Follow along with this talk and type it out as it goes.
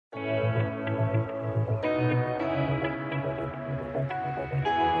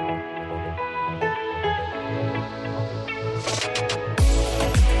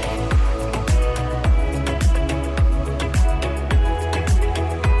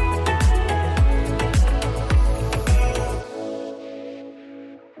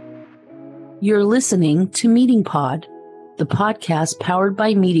You're listening to Meeting Pod, the podcast powered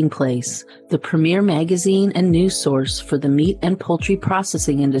by Meeting Place, the premier magazine and news source for the meat and poultry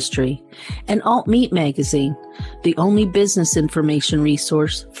processing industry, and Alt Meat Magazine, the only business information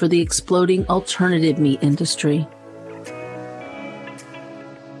resource for the exploding alternative meat industry.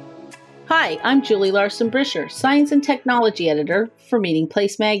 Hi, I'm Julie Larson-Brisher, Science and Technology Editor for Meeting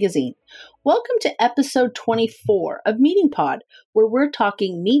Place Magazine. Welcome to episode 24 of Meeting Pod, where we're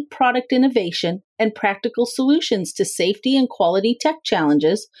talking meat product innovation and practical solutions to safety and quality tech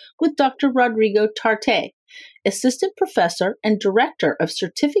challenges with Dr. Rodrigo Tarte, Assistant Professor and Director of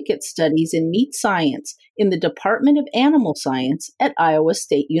Certificate Studies in Meat Science in the Department of Animal Science at Iowa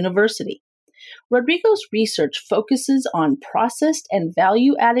State University. Rodrigo's research focuses on processed and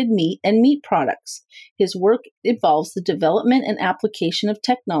value-added meat and meat products. His work involves the development and application of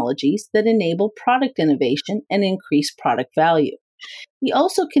technologies that enable product innovation and increase product value. He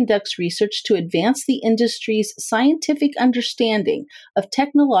also conducts research to advance the industry's scientific understanding of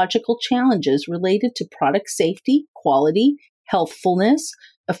technological challenges related to product safety, quality, healthfulness,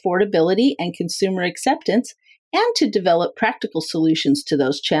 affordability, and consumer acceptance, and to develop practical solutions to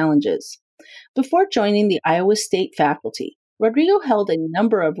those challenges. Before joining the Iowa State faculty, Rodrigo held a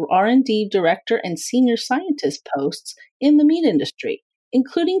number of R&D director and senior scientist posts in the meat industry,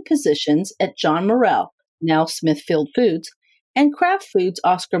 including positions at John Morrell, now Smithfield Foods, and Kraft Foods'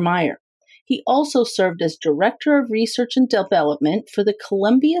 Oscar Mayer. He also served as Director of Research and Development for the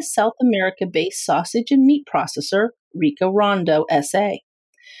Colombia, South America-based sausage and meat processor, Rica Rondo S.A.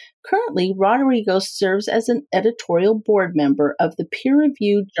 Currently, Rodrigo serves as an editorial board member of the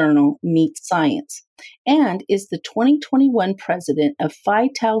peer-reviewed journal Meat Science and is the 2021 president of Phi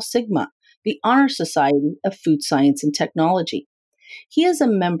Tau Sigma, the Honor Society of Food Science and Technology. He is a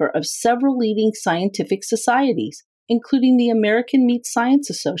member of several leading scientific societies, including the American Meat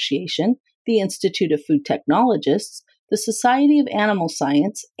Science Association, the Institute of Food Technologists, the Society of Animal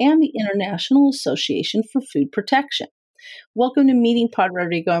Science, and the International Association for Food Protection. Welcome to Meeting Pod,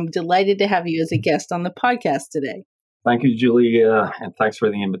 Rodrigo. I'm delighted to have you as a guest on the podcast today. Thank you, Julie, and thanks for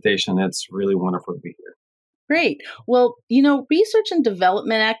the invitation. It's really wonderful to be here. Great. Well, research and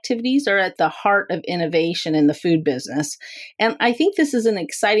development activities are at the heart of innovation in the food business, and I think this is an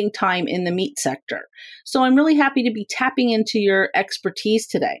exciting time in the meat sector. So I'm really happy to be tapping into your expertise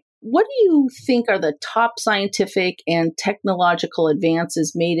today. What do you think are the top scientific and technological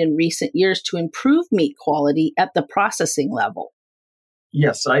advances made in recent years to improve meat quality at the processing level?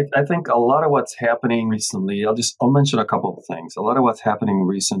 Yes, I think a lot of what's happening recently, I'll mention a couple of things. A lot of what's happening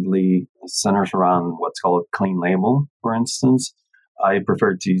recently centers around what's called clean label, for instance. I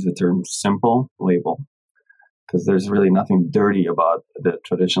prefer to use the term simple label because there's really nothing dirty about the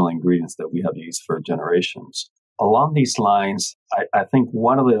traditional ingredients that we have used for generations. Along these lines, I think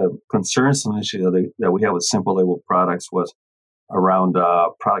one of the concerns initially that we have with simple label products was around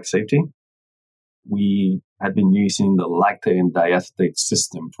product safety. We had been using the lactate and diacetate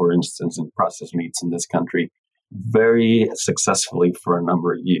system, for instance, in processed meats in this country very successfully for a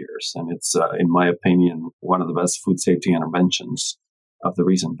number of years. And it's, in my opinion, one of the best food safety interventions of the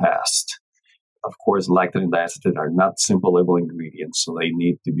recent past. Of course, lactate and diacetate are not simple label ingredients, so they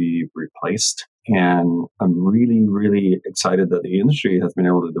need to be replaced. And I'm really, really excited that the industry has been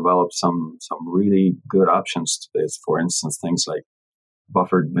able to develop some really good options to this. For instance, things like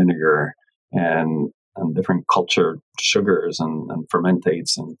buffered vinegar and different cultured sugars and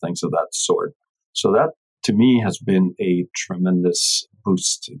fermentates and things of that sort. So that, to me, has been a tremendous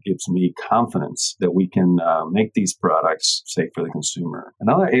boost. It gives me confidence that we can make these products safe for the consumer.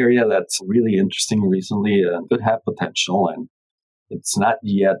 Another area that's really interesting recently and could have potential, and it's not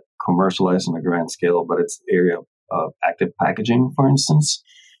yet commercialized on a grand scale, but it's the area of active packaging, for instance.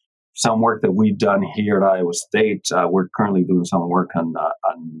 Some work that we've done here at Iowa State, we're currently doing some work on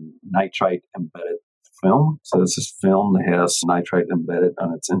nitrite embedded film. So this is film that has nitrite embedded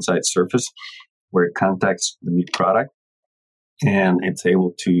on its inside surface where it contacts the meat product, and it's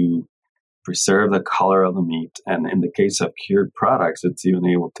able to preserve the color of the meat. And in the case of cured products, it's even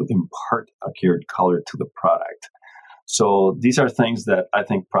able to impart a cured color to the product. So these are things that I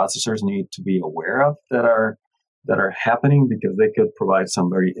think processors need to be aware of that are happening because they could provide some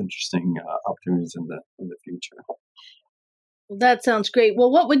very interesting opportunities in the future. That sounds great.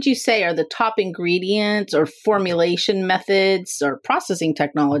 Well, what would you say are the top ingredients or formulation methods or processing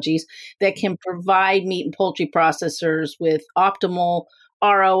technologies that can provide meat and poultry processors with optimal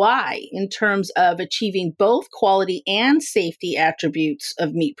ROI in terms of achieving both quality and safety attributes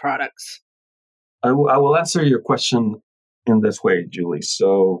of meat products? I will answer your question in this way, Julie.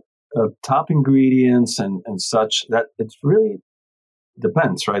 So top ingredients and such, that it's really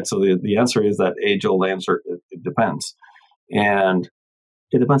depends, right? So the answer is that age-old answer, it depends. And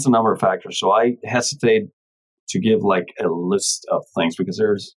it depends on a number of factors. So I hesitate to give like a list of things because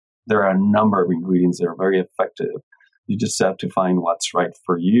there are a number of ingredients that are very effective. You just have to find what's right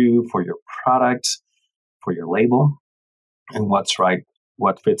for you, for your product, for your label, and what's right,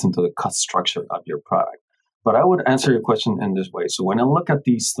 what fits into the cost structure of your product. But I would answer your question in this way. So when I look at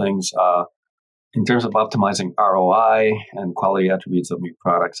these things, in terms of optimizing ROI and quality attributes of meat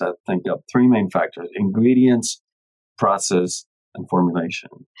products, I think of three main factors: ingredients, process, and formulation.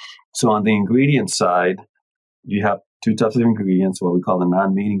 So on the ingredient side, you have two types of ingredients, what we call the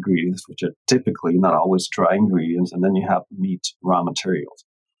non-meat ingredients, which are typically not always dry ingredients, and then you have meat raw materials.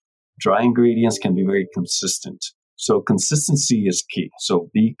 Dry ingredients can be very consistent. So consistency is key. So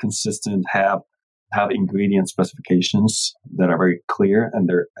be consistent, have ingredient specifications that are very clear and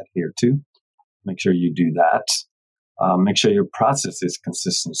they're adhered to. Make sure you do that. Make sure your process is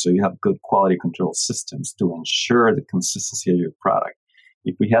consistent. So you have good quality control systems to ensure the consistency of your product.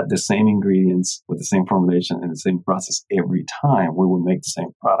 If we had the same ingredients with the same formulation and the same process every time, we would make the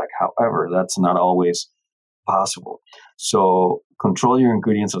same product. However, that's not always possible. So control your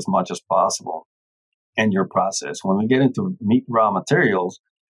ingredients as much as possible and your process. When we get into meat raw materials,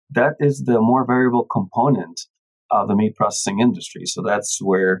 that is the more variable component of the meat processing industry. So that's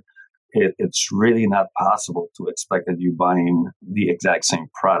where it's really not possible to expect that you're buying the exact same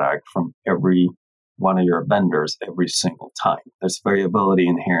product from every one of your vendors every single time. There's variability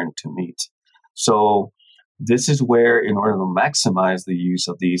inherent to meat. So this is where, in order to maximize the use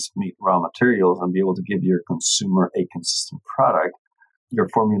of these meat raw materials and be able to give your consumer a consistent product, your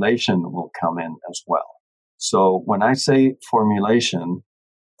formulation will come in as well. So when I say formulation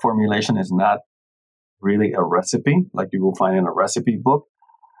is not really a recipe like you will find in a recipe book.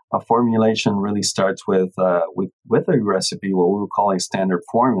 A formulation really starts with a recipe, what we would call a standard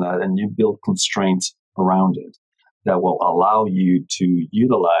formula, and you build constraints around it that will allow you to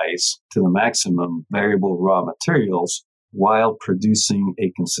utilize to the maximum variable raw materials while producing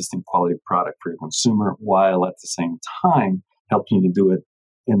a consistent quality product for your consumer, while at the same time helping you to do it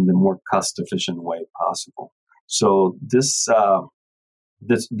in the more cost-efficient way possible. So this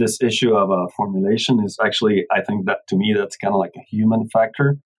issue of formulation is actually, I think that to me, that's kind of like a human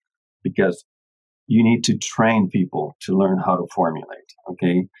factor, because you need to train people to learn how to formulate,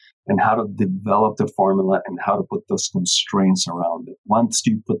 okay, and how to develop the formula and how to put those constraints around it. Once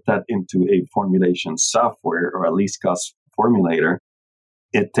you put that into a formulation software or a least cost formulator,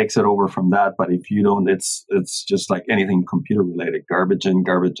 it takes it over from that. But if you don't, it's just like anything computer related, garbage in,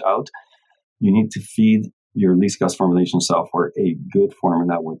 garbage out. You need to feed your least cost formulation software a good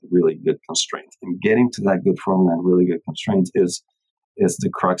formula with really good constraints. And getting to that good formula and really good constraints is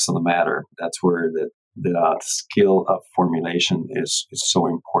the crux of the matter. That's where the skill of formulation is so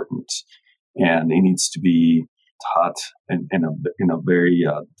important, and it needs to be taught in a very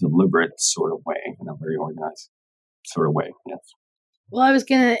deliberate sort of way, in a very organized sort of way. Yes. Well, I was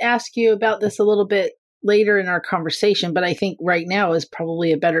going to ask you about this a little bit later in our conversation, but I think right now is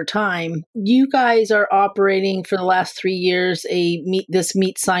probably a better time. You guys are operating for the last 3 years this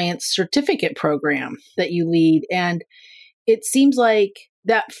meat science certificate program that you lead, and it seems like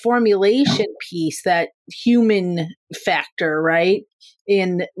that formulation piece, that human factor, right,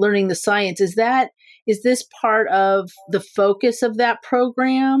 in learning the science, is this part of the focus of that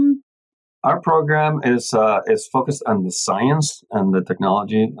program? Our program is focused on the science and the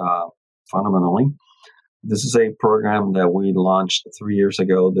technology fundamentally. This is a program that we launched 3 years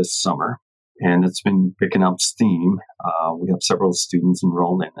ago this summer, and it's been picking up steam. We have several students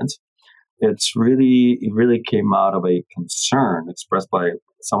enrolled in it. It really came out of a concern expressed by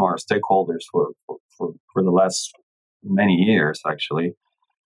some of our stakeholders for the last many years, actually,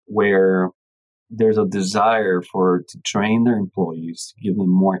 where there's a desire to train their employees, give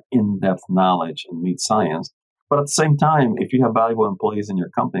them more in-depth knowledge in meat science. But at the same time, if you have valuable employees in your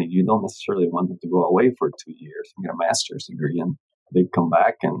company, you don't necessarily want them to go away for 2 years and get a master's degree, and they come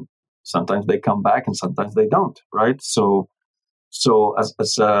back, and sometimes they come back and sometimes they don't, right? So as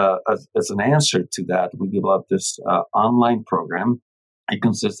an answer to that, we developed this online program. It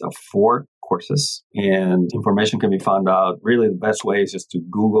consists of 4 courses, and information can be found out. Really, the best way is just to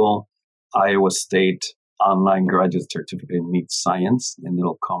Google Iowa State Online Graduate Certificate in Meat Science, and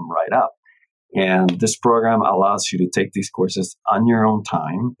it'll come right up. And this program allows you to take these courses on your own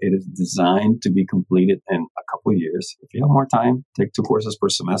time. It is designed to be completed in a couple of years. If you have more time, take 2 courses per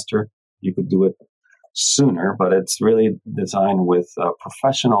semester. You could do it sooner, but it's really designed with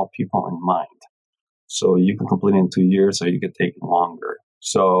professional people in mind. So you can complete it in 2 years, or you could take it longer.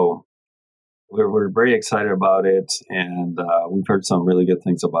 So we're very excited about it, and we've heard some really good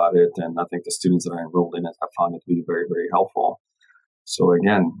things about it. And I think the students that are enrolled in it have found it to be very, very helpful. So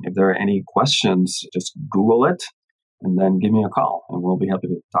again, if there are any questions, just Google it and then give me a call, and we'll be happy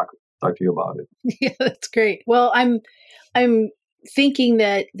to talk to you about it. Yeah, that's great. Well, I'm thinking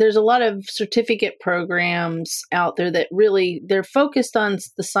that there's a lot of certificate programs out there that really they're focused on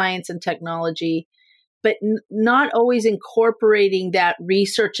the science and technology, but not always incorporating that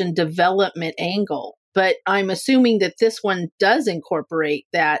research and development angle. But I'm assuming that this one does incorporate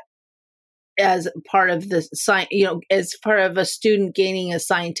that as part of the science, as part of a student gaining a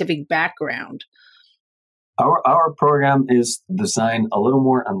scientific background. Our program is designed a little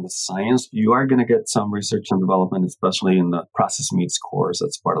more on the science. You are going to get some research and development, especially in the process meats course.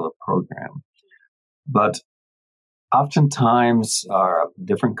 That's part of the program. But oftentimes,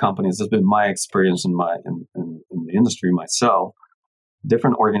 different companies, this has been my experience in the industry myself,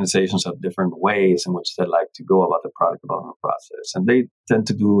 different organizations have different ways in which they like to go about the product development process. And they tend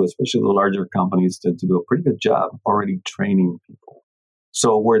to do, especially the larger companies, tend to do a pretty good job already training people.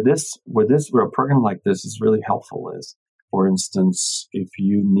 So where a program like this is really helpful is, for instance, if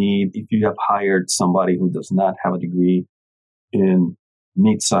you have hired somebody who does not have a degree in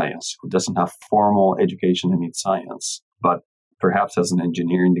meat science, who doesn't have formal education in meat science, but perhaps has an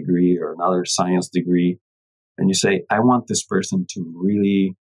engineering degree or another science degree, and you say, I want this person to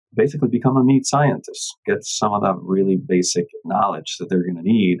really basically become a meat scientist, get some of that really basic knowledge that they're going to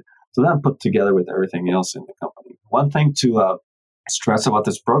need to then put together with everything else in the company. One thing to stress about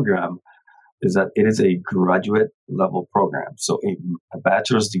this program is that it is a graduate level program. So a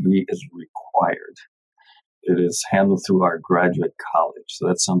bachelor's degree is required. It is handled through our graduate college. So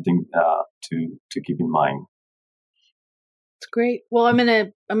that's something to keep in mind. That's great. Well, I'm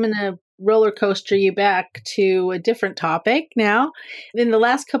gonna roller coaster you back to a different topic now. In the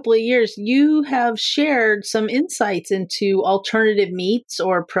last couple of years, you have shared some insights into alternative meats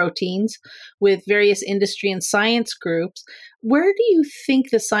or proteins with various industry and science groups. Where do you think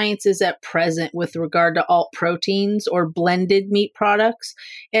the science is at present with regard to alt proteins or blended meat products?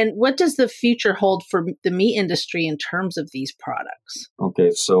 And what does the future hold for the meat industry in terms of these products? Okay,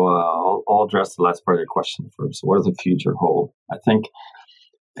 so I'll address the last part of your question first. What does the future hold? I think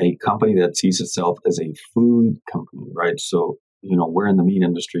a company that sees itself as a food company, right? So, we're in the meat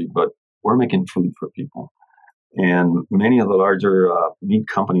industry, but we're making food for people. And many of the larger meat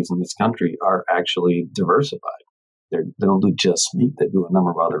companies in this country are actually diversified. They don't do just meat. They do a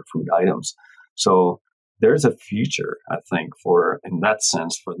number of other food items. So there's a future, I think, in that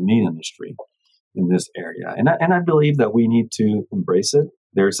sense, for the meat industry in this area. And I believe that we need to embrace it.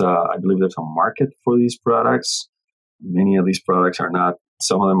 I believe there's a market for these products. Many of these products are not.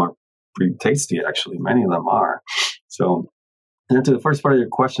 Some of them are pretty tasty, actually. Many of them are. So, and to the first part of your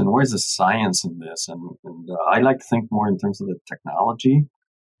question, where's the science in this? And I like to think more in terms of the technology.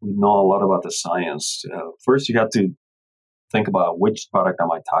 We know a lot about the science. First, you have to think about which product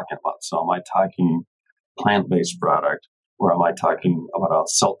am I talking about. So, am I talking plant-based product, or am I talking about a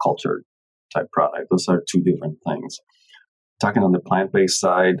cell culture type product? Those are two different things. Talking on the plant-based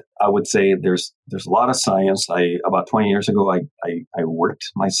side, I would say there's a lot of science. About 20 years ago, I worked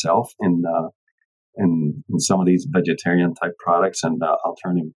myself in some of these vegetarian type products and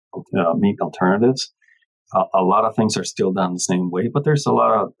alternative meat alternatives. A lot of things are still done the same way, but there's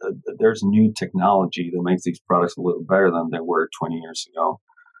new technology that makes these products a little better than they were 20 years ago.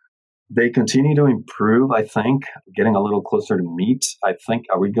 They continue to improve, I think, getting a little closer to meat. I think,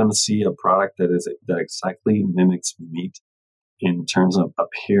 are we going to see a product that exactly mimics meat in terms of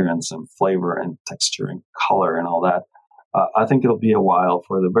appearance and flavor and texture and color and all that? I think it'll be a while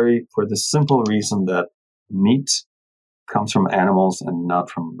for the simple reason that meat comes from animals and not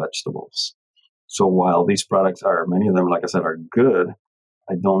from vegetables. So while these products many of them, like I said, are good,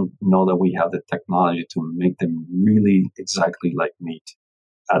 I don't know that we have the technology to make them really exactly like meat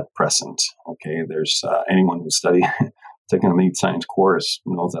at present. Okay, there's anyone who's taken a meat science course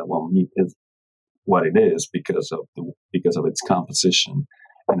knows that, well, meat is what it is because of its composition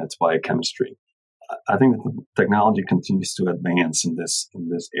and its biochemistry. I think the technology continues to advance in this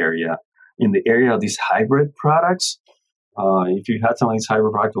area. In the area of these hybrid products, if you had some of these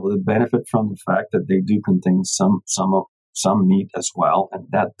hybrid products, will benefit from the fact that they do contain some meat as well, and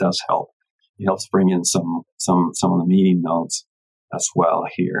that does help. It helps bring in some of the meaty notes as well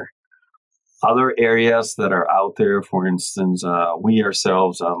here. Other areas that are out there, for instance, we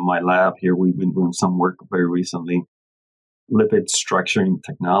ourselves, my lab here, we've been doing some work very recently, lipid structuring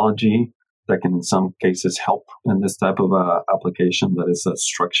technology that can in some cases help in this type of application, that is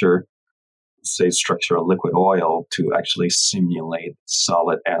structure a liquid oil to actually simulate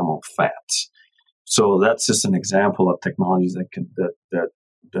solid animal fats. So that's just an example of technologies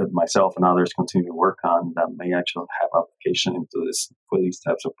that myself and others continue to work on that may actually have application into this for these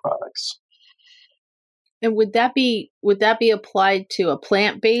types of products. And would that be applied to a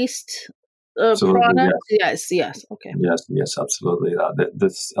plant-based product? Yes. Okay. Yes, absolutely.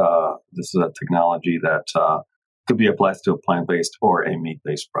 This is a technology that could be applied to a plant-based or a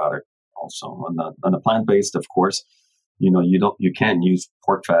meat-based product. Also, on the plant-based, of course, you can't use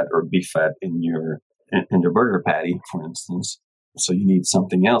pork fat or beef fat in your burger patty, for instance. So you need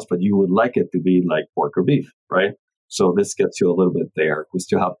something else, but you would like it to be like pork or beef, right? So this gets you a little bit there. We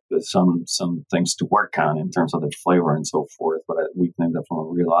still have some things to work on in terms of the flavor and so forth, but we think that from a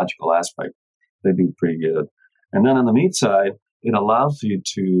rheological aspect, they do pretty good. And then on the meat side, it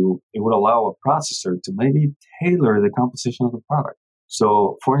would allow a processor to maybe tailor the composition of the product.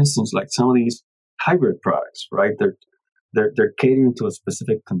 So for instance, like some of these hybrid products, right? They're catering to a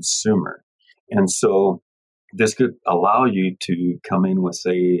specific consumer. And so this could allow you to come in with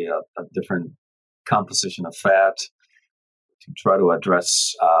a different composition of fat to try to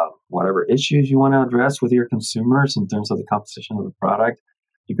address whatever issues you want to address with your consumers in terms of the composition of the product.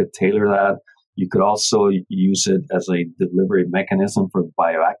 You could tailor that. You could also use it as a delivery mechanism for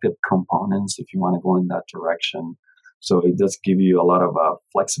bioactive components if you want to go in that direction. So it does give you a lot of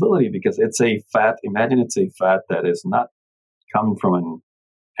flexibility because it's a fat. Imagine it's a fat that is not coming from an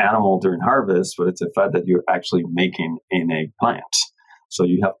animal during harvest, but it's a fat that you're actually making in a plant. So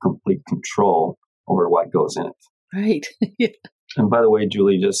you have complete control over what goes in it. Right. Yeah. And by the way,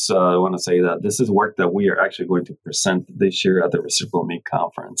 Julie, just I want to say that this is work that we are actually going to present this year at the Reciprocal Meat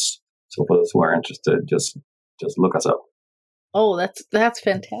Conference. So for those who are interested, just look us up. Oh, that's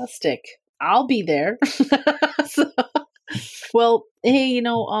fantastic. I'll be there. Well, hey,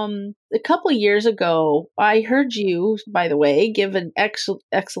 a couple of years ago, I heard you, by the way, give an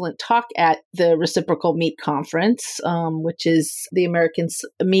excellent talk at the Reciprocal Meat Conference, which is the American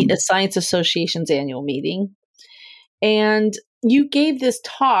Meat Science Association's annual meeting. And you gave this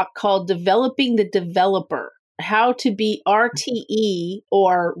talk called Developing the Developer, How to Be RTE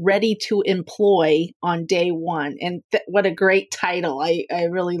or Ready to Employ on Day One. And what a great title. I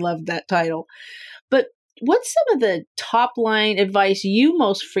really loved that title. But what's some of the top line advice you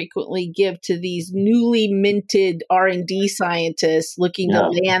most frequently give to these newly minted R&D scientists looking to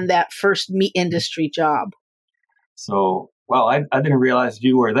land that first meat industry job? So, well, I didn't realize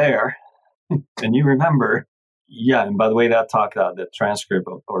you were there and you remember. Yeah, and by the way, that talk, the transcript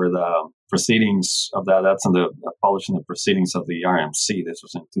or the proceedings of that's published in the proceedings of the RMC. This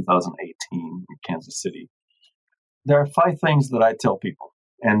was in 2018 in Kansas City. There are 5 things that I tell people,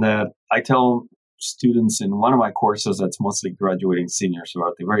 and that I tell students in one of my courses that's mostly graduating seniors. So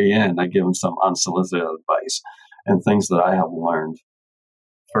at the very end, I give them some unsolicited advice and things that I have learned.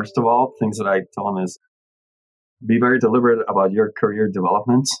 First of all, things that I tell them is be very deliberate about your career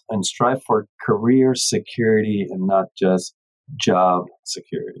development and strive for career security and not just job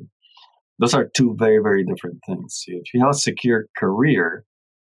security. Those are 2 very, very different things. If you have a secure career,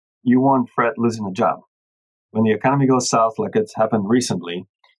 you won't fret losing a job. When the economy goes south, like it's happened recently,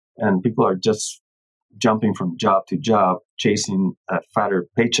 and people are just jumping from job to job, chasing a fatter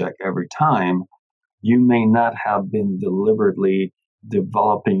paycheck every time, you may not have been deliberately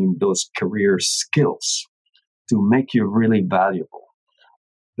developing those career skills to make you really valuable.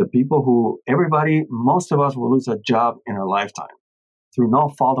 Most of us will lose a job in our lifetime through no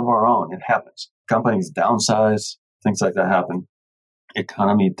fault of our own. It happens. Companies downsize, things like that happen.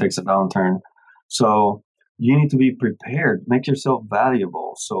 Economy takes a downturn. So you need to be prepared, make yourself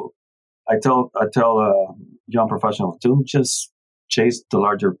valuable. So I tell young professionals, don't just chase the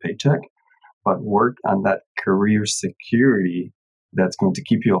larger paycheck, but work on that career security that's going to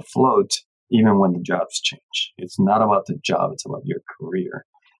keep you afloat even when the jobs change. It's not about the job, it's about your career.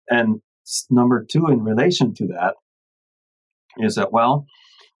 And number 2, in relation to that, is that, well,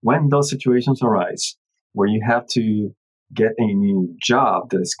 when those situations arise where you have to get a new job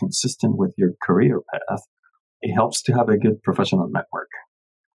that is consistent with your career path, it helps to have a good professional network.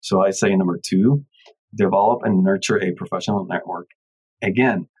 So I say number 2, develop and nurture a professional network.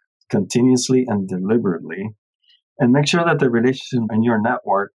 Again, continuously and deliberately, and make sure that the relationships in your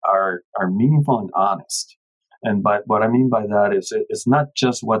network are meaningful and honest. And by what I mean by that is it's not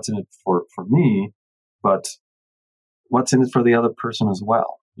just what's in it for me, but what's in it for the other person as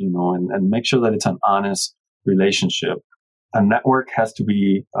well, and make sure that it's an honest relationship. A network has to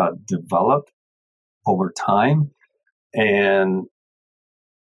be developed over time, and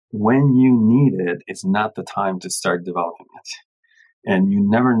when you need it, it's not the time to start developing it. And you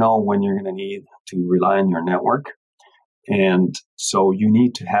never know when you're going to need to rely on your network. And so you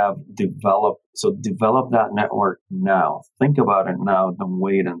need to develop that network now. Think about it now. Don't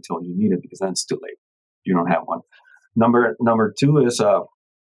wait until you need it, because then it's too late. You don't have one. Number two is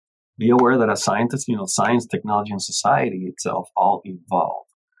be aware that as scientists, science, technology, and society itself all evolve.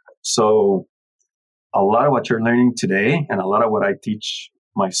 So a lot of what you're learning today and a lot of what I teach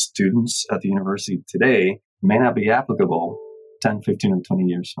my students at the university today may not be applicable 10, 15, or 20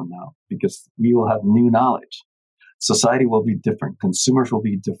 years from now, because we will have new knowledge. Society will be different. Consumers will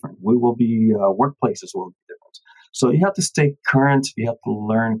be different. We will be, workplaces will be different. So you have to stay current. You have to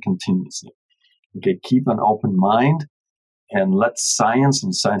learn continuously. Okay, keep an open mind and let science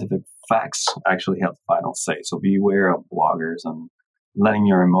and scientific facts actually have the final say. So be aware of bloggers and letting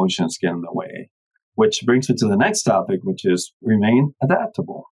your emotions get in the way. Which brings me to the next topic, which is remain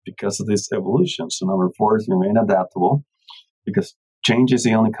adaptable because of this evolution. So number 4 is remain adaptable because change is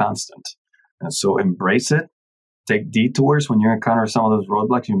the only constant. And so embrace it. Take detours when you encounter some of those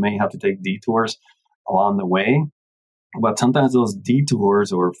roadblocks. You may have to take detours along the way. But sometimes those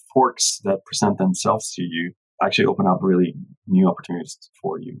detours or forks that present themselves to you actually open up really new opportunities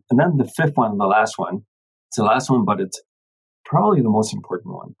for you. And then the 5th one, the last one, it's the last one, but it's probably the most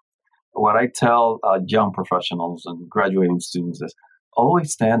important one. What I tell young professionals and graduating students is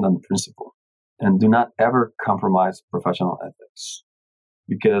always stand on principle and do not ever compromise professional ethics.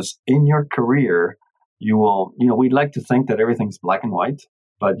 Because in your career, you will, we'd like to think that everything's black and white,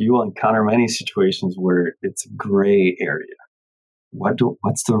 but you will encounter many situations where it's a gray area.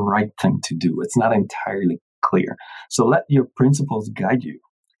 What's the right thing to do? It's not entirely clear. So let your principles guide you.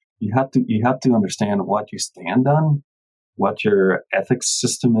 You have to understand what you stand on, what your ethics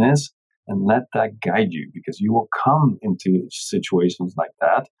system is, and let that guide you, because you will come into situations like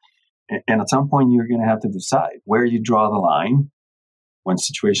that. And at some point, you're going to have to decide where you draw the line when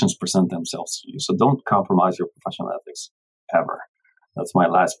situations present themselves to you. So don't compromise your professional ethics ever. That's my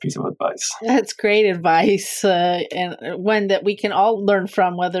last piece of advice. That's great advice, and one that we can all learn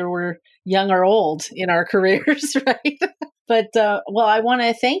from, whether we're young or old in our careers, right? But, well, I want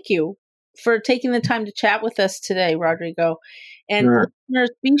to thank you for taking the time to chat with us today, Rodrigo. And Sure. Listeners,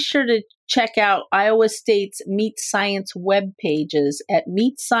 be sure to check out Iowa State's Meat Science web pages at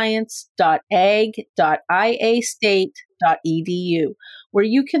meatscience.ag.iastate.edu, where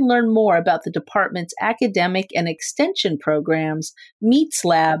you can learn more about the department's academic and extension programs, Meats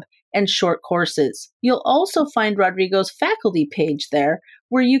Lab, and short courses. You'll also find Rodrigo's faculty page there,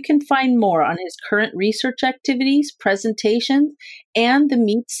 where you can find more on his current research activities, presentations, and the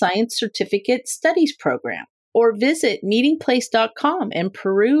Meat Science Certificate Studies program. Or visit meetingplace.com and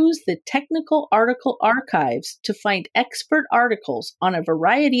peruse the technical article archives to find expert articles on a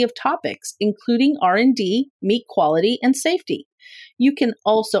variety of topics, including R&D, meat quality, and safety. You can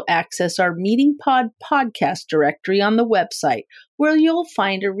also access our MeatingPod podcast directory on the website, where you'll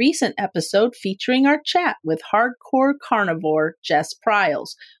find a recent episode featuring our chat with hardcore carnivore Jess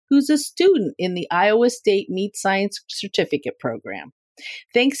Pryles, who's a student in the Iowa State Meat Science Certificate program.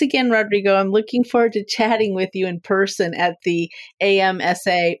 Thanks again, Rodrigo. I'm looking forward to chatting with you in person at the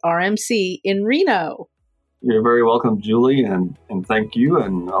AMSA RMC in Reno. You're very welcome, Julie, and thank you,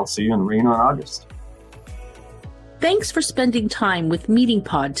 and I'll see you in Reno in August. Thanks for spending time with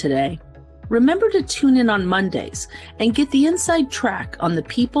MeatingPod today. Remember to tune in on Mondays and get the inside track on the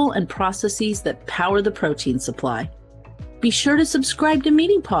people and processes that power the protein supply. Be sure to subscribe to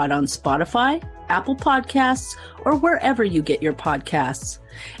MeatingPod on Spotify, Apple Podcasts, or wherever you get your podcasts.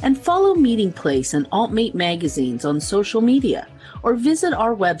 And follow Meeting Place and AltMate magazines on social media, or visit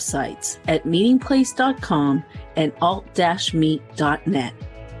our websites at meetingplace.com and alt-meet.net.